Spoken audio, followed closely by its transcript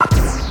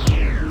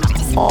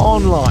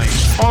Online,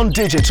 on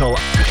digital,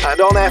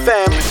 and on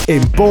FM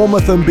in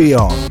Bournemouth and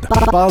beyond.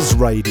 Buzz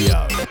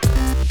Radio.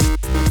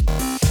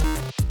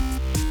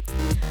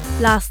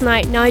 Last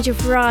night, Nigel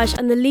Farage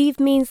and the Leave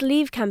Means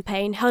Leave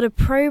campaign held a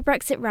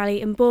pro-Brexit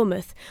rally in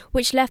Bournemouth,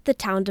 which left the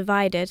town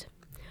divided.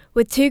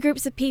 With two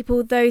groups of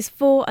people, those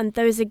for and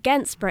those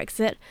against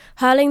Brexit,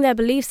 hurling their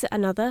beliefs at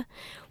another,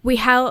 we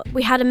had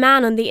a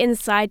man on the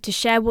inside to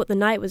share what the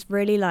night was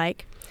really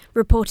like.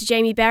 Reporter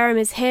Jamie Barham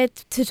is here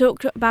to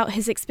talk about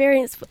his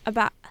experience at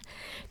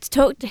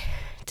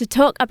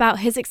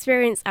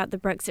the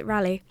Brexit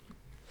rally.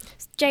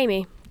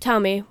 Jamie, tell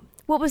me,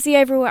 what was the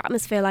overall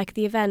atmosphere like at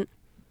the event?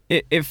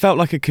 It felt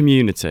like a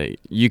community.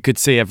 You could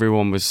see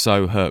everyone was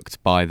so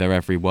hooked by their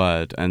every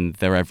word and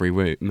their every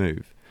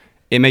move.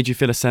 It made you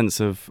feel a sense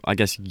of, I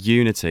guess,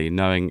 unity,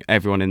 knowing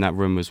everyone in that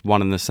room was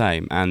one and the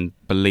same and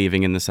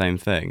believing in the same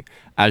thing,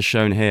 as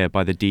shown here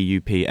by the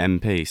DUP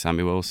MP,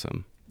 Sammy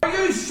Wilson. Are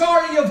you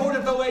sorry you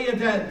voted the way you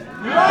did?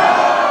 No!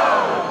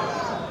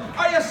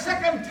 Are you sick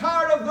and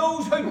tired of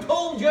those who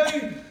told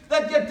you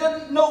that you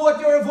didn't know what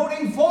you were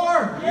voting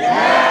for?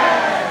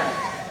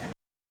 Yes!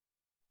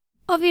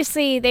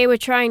 Obviously, they were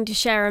trying to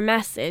share a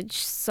message,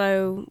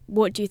 so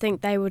what do you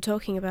think they were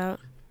talking about?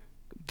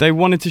 They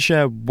wanted to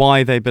share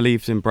why they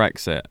believed in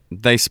Brexit.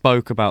 They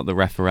spoke about the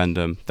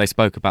referendum, they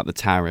spoke about the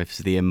tariffs,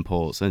 the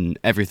imports, and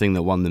everything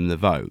that won them the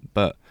vote.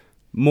 But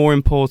more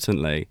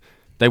importantly,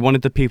 they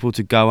wanted the people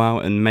to go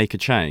out and make a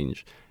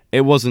change.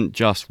 It wasn't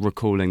just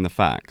recalling the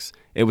facts.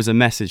 It was a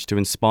message to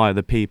inspire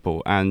the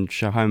people and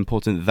show how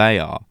important they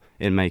are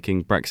in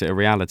making Brexit a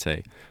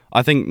reality.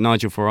 I think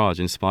Nigel Farage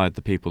inspired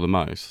the people the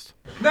most.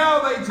 Now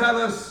they tell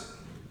us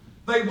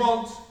they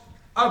want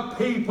a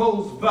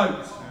people's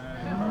vote.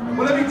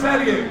 Well, let me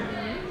tell you,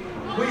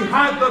 we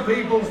had the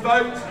people's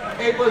vote.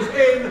 It was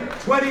in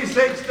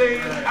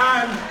 2016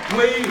 and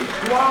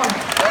we won.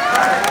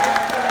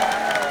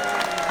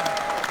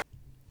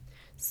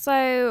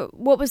 So,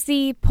 what was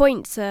the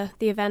point to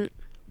the event?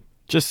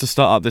 Just to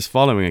start up this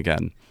following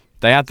again.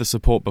 They had the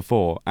support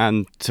before,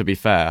 and to be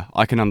fair,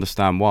 I can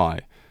understand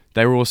why.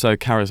 They were also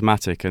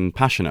charismatic and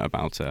passionate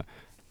about it,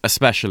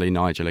 especially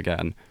Nigel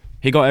again.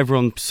 He got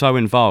everyone so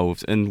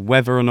involved, and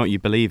whether or not you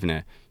believe in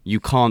it, you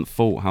can't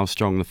fault how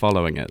strong the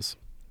following is.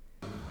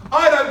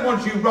 I don't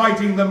want you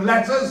writing them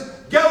letters.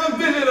 Go and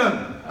visit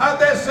them at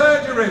their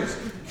surgeries.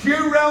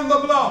 Queue round the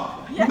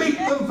block. Meet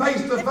them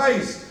face to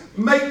face.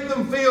 Make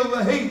them feel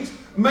the heat.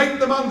 Make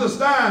them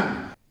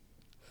understand.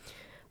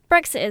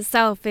 Brexit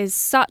itself is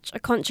such a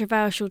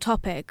controversial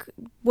topic.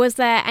 Was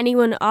there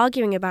anyone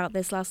arguing about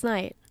this last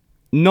night?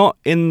 Not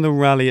in the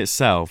rally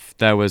itself.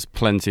 There was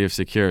plenty of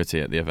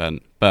security at the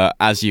event, but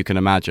as you can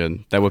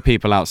imagine, there were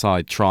people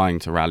outside trying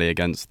to rally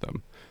against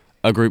them.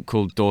 A group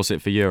called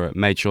Dorset for Europe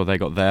made sure they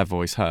got their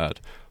voice heard,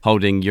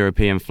 holding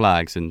European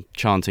flags and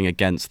chanting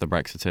against the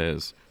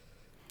Brexiteers.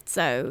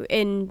 So,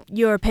 in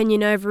your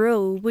opinion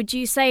overall, would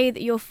you say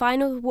that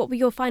what were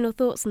your final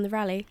thoughts on the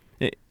rally?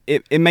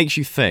 It makes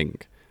you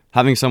think.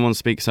 Having someone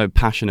speak so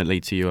passionately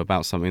to you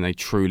about something they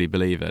truly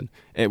believe in,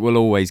 it will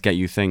always get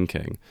you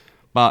thinking.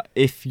 But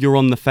if you're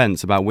on the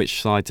fence about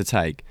which side to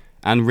take,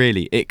 and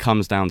really it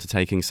comes down to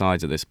taking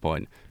sides at this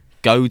point,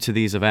 go to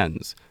these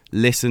events,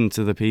 listen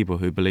to the people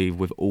who believe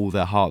with all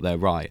their heart they're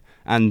right,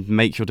 and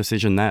make your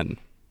decision then.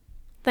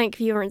 Thank you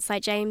for your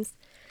insight, James.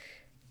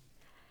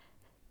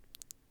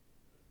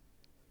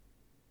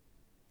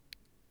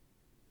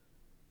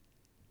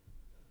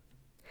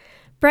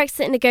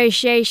 Brexit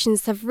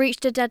negotiations have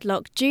reached a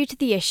deadlock due to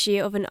the issue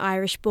of an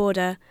Irish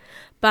border.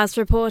 Buzz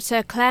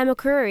reporter Claire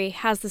McCrory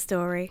has the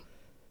story.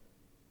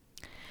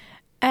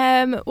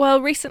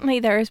 Well, recently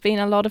there has been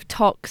a lot of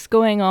talks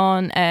going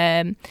on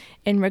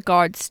in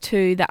regards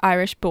to the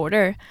Irish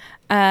border.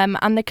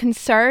 And the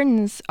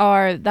concerns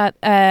are that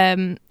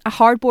a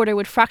hard border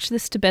would fracture the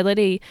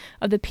stability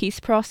of the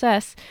peace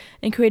process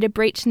and create a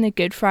breach in the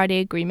Good Friday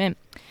Agreement.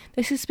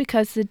 This is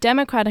because the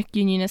Democratic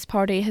Unionist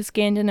Party has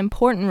gained an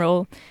important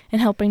role in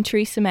helping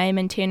Theresa May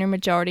maintain her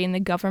majority in the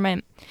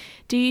government.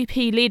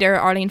 DUP leader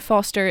Arlene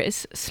Foster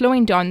is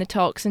slowing down the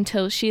talks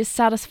until she is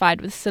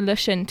satisfied with a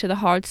solution to the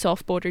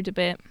hard-soft border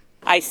debate.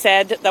 I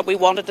said that we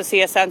wanted to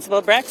see a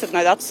sensible Brexit.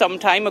 Now, that's some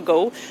time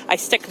ago. I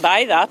stick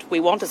by that.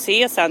 We want to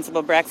see a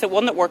sensible Brexit,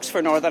 one that works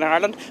for Northern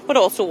Ireland, but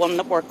also one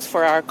that works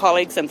for our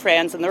colleagues and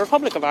friends in the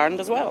Republic of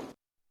Ireland as well.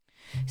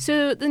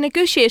 So the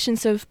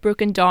negotiations have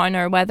broken down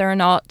over whether or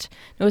not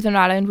Northern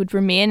Ireland would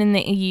remain in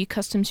the EU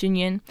customs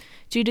union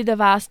due to the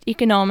vast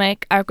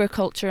economic,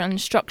 agriculture and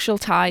structural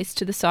ties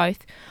to the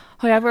south.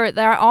 However,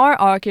 there are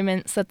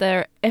arguments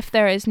that if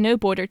there is no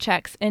border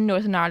checks in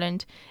Northern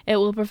Ireland, it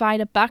will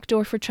provide a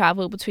backdoor for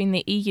travel between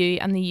the EU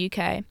and the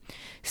UK.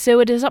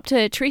 So it is up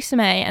to Theresa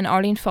May and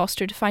Arlene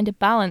Foster to find a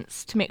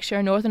balance to make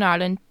sure Northern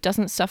Ireland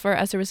doesn't suffer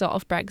as a result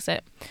of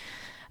Brexit.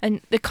 And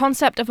the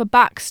concept of a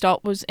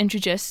backstop was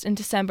introduced in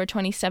December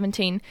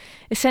 2017,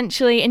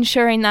 essentially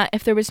ensuring that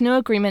if there was no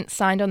agreement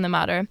signed on the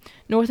matter,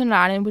 Northern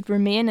Ireland would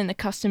remain in the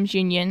customs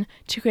union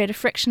to create a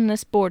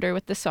frictionless border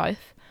with the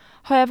south.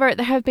 However,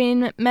 there have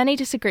been many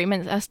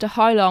disagreements as to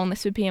how long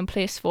this would be in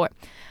place for,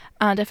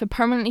 and if a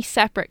permanently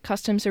separate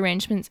customs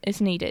arrangement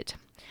is needed.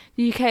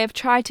 The UK have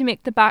tried to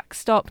make the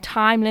backstop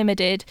time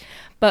limited,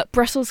 but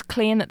Brussels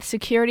claim that the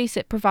securities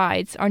it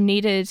provides are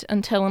needed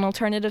until an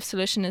alternative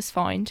solution is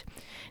found.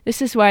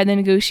 This is where the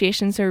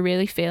negotiations are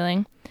really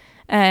failing.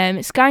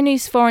 Sky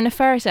News Foreign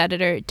Affairs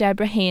editor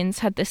Deborah Haynes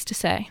had this to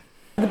say.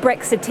 The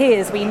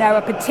Brexiteers, we know,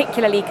 are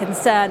particularly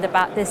concerned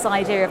about this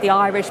idea of the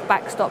Irish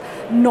backstop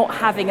not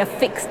having a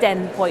fixed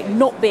endpoint,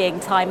 not being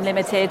time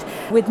limited,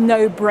 with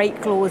no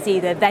break clause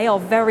either. They are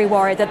very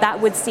worried that that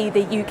would see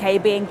the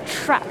UK being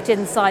trapped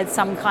inside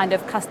some kind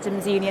of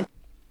customs union.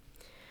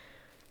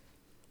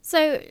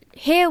 So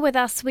here with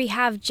us we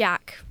have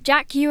Jack.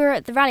 Jack, you were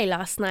at the rally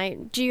last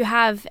night. Do you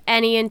have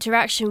any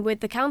interaction with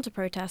the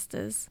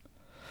counter-protesters?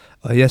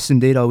 Yes,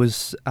 indeed. I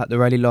was at the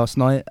rally last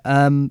night.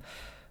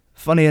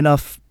 Funny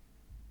enough,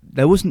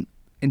 there wasn't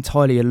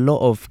entirely a lot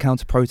of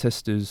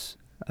counter-protesters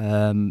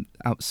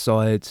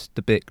outside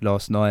the BIC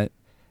last night,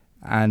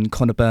 and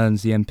Conor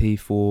Burns, the MP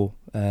for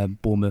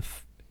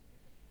Bournemouth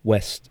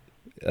West,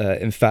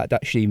 in fact,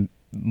 actually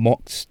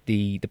mocked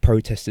the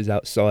protesters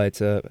outside,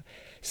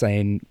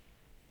 saying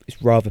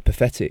it's rather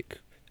pathetic,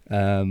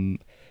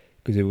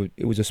 because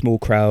it was a small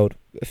crowd,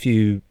 a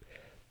few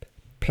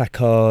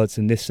placards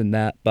and this and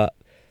that, but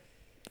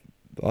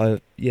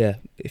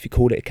if you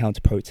called it a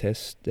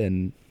counter-protest,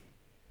 then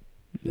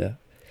yeah.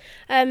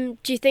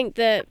 Do you think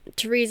that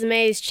Theresa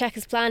May's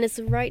Chequers plan is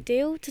the right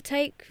deal to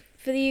take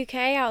for the UK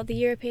out of the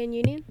European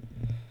Union?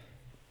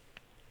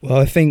 Well,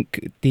 I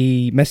think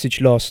the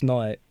message last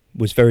night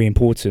was very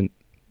important.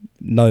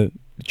 No,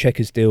 the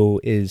Chequers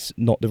deal is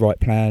not the right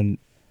plan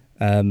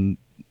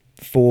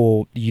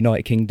for the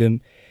United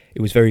Kingdom.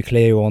 It was very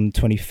clear on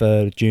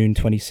 23rd of June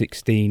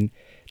 2016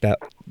 that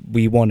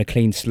we want a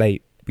clean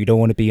slate. We don't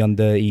want to be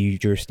under EU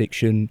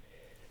jurisdiction.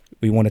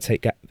 We want to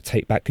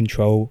take back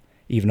control,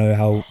 even though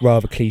how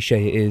rather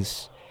cliche it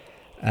is,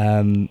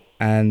 and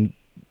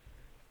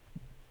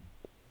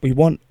we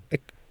want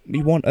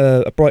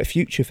a bright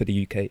future for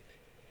the UK.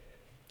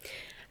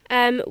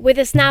 With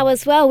us now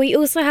as well, we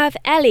also have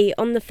Ellie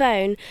on the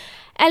phone.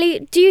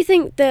 Ellie, do you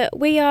think that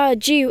we are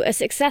due a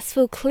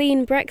successful,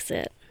 clean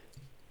Brexit?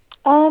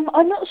 I'm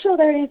not sure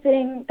there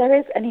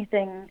is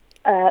anything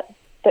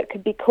that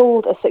could be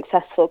called a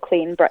successful,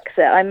 clean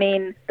Brexit. I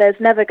mean, there's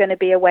never going to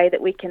be a way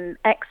that we can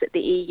exit the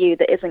EU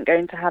that isn't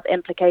going to have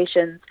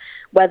implications,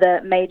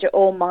 whether major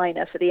or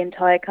minor, for the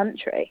entire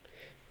country.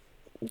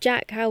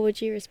 Jack, how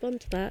would you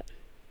respond to that?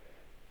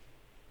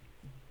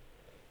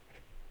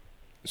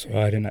 Sorry,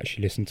 I didn't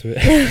actually listen to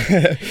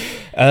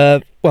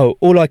it. Well,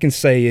 all I can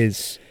say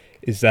is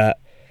that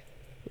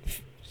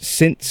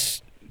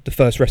since the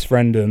first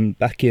referendum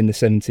back in the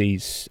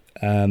 70s,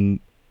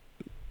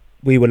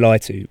 we were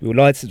lied to. We were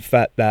lied to the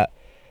fact that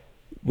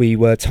we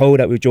were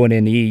told that we were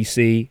joining the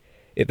EEC.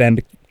 It then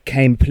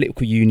became a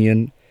political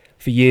union.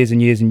 For years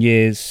and years and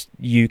years,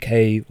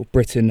 UK or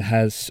Britain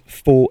has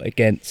fought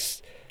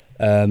against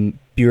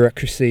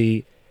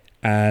bureaucracy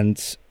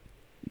and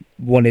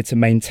wanted to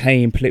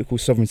maintain political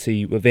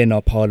sovereignty within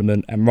our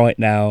parliament. And right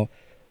now,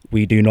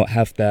 we do not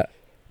have that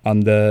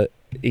under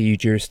EU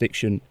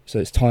jurisdiction. So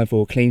it's time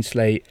for a clean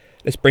slate.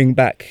 Let's bring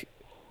back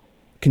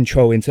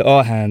control into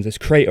our hands. Let's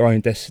create our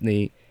own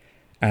destiny.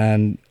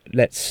 And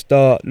let's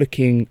start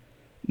looking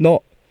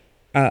not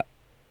at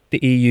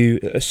the EU,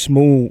 a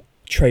small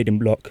trading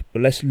bloc,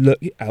 but let's look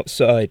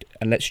outside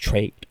and let's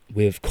trade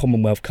with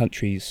Commonwealth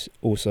countries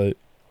also.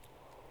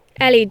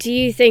 Ellie, do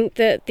you think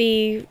that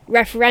the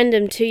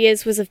referendum 2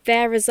 years was a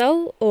fair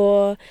result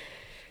or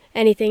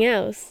anything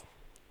else?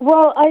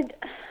 Well,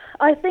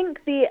 I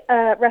think the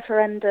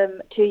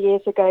referendum 2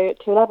 years ago,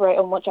 to elaborate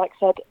on what Jack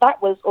said,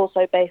 that was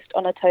also based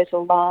on a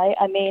total lie.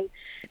 I mean,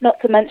 not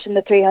to mention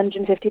the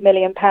 £350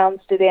 million to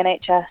the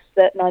NHS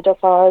that Nigel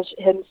Farage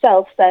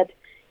himself said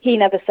he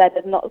never said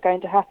is not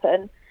going to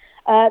happen.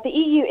 The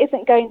EU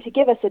isn't going to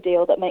give us a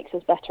deal that makes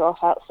us better off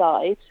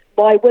outside.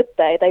 Why would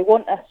they? They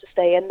want us to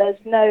stay in. There's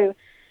no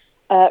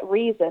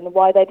reason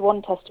why they'd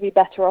want us to be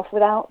better off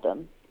without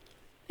them.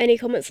 Any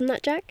comments on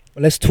that, Jack?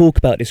 Well, let's talk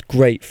about this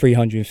great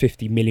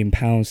 £350 million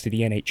to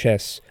the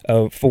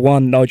NHS. For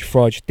one, Nigel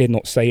Farage did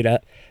not say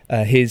that.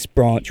 His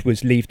branch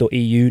was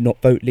Leave.eu, not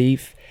Vote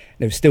Leave.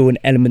 There was still an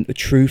element of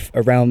truth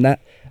around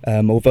that.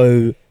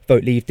 Although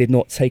Vote Leave did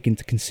not take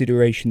into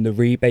consideration the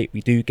rebate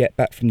we do get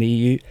back from the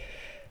EU.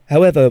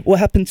 However, what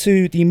happened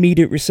to the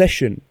immediate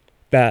recession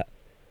that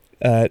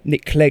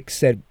Nick Clegg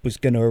said was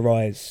going to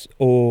arise,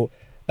 or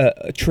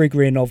a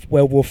triggering of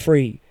World War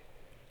III?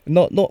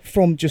 Not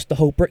from just the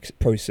whole Brexit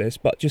process,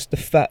 but just the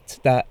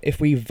fact that if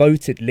we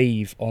voted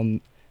leave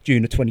on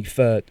June the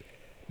 23rd,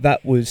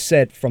 that was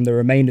said from the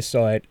Remainer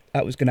side,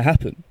 that was going to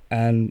happen.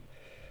 And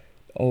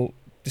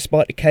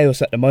despite the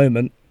chaos at the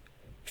moment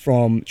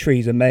from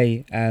Theresa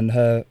May and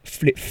her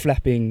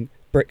flip-flapping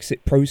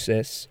Brexit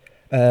process,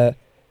 it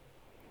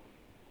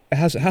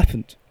hasn't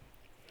happened.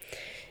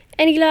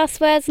 Any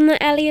last words on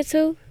that, Ellie, at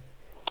all?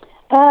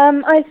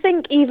 I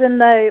think even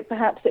though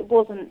perhaps it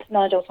wasn't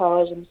Nigel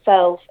Farage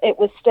himself, it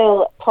was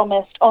still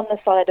promised on the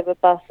side of a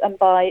bus and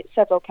by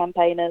several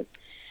campaigners.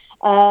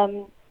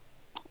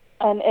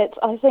 And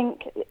I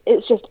think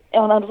it's just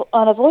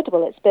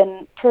unavoidable. It's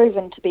been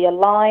proven to be a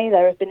lie.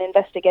 There have been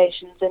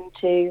investigations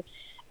into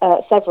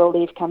several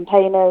Leave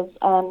campaigners,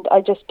 and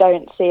I just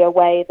don't see a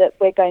way that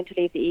we're going to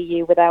leave the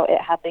EU without it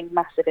having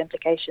massive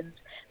implications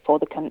for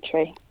the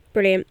country.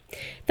 Brilliant.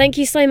 Thank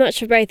you so much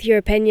for both your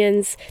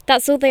opinions.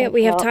 That's all that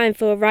we have time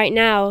for right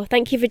now.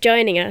 Thank you for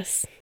joining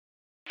us.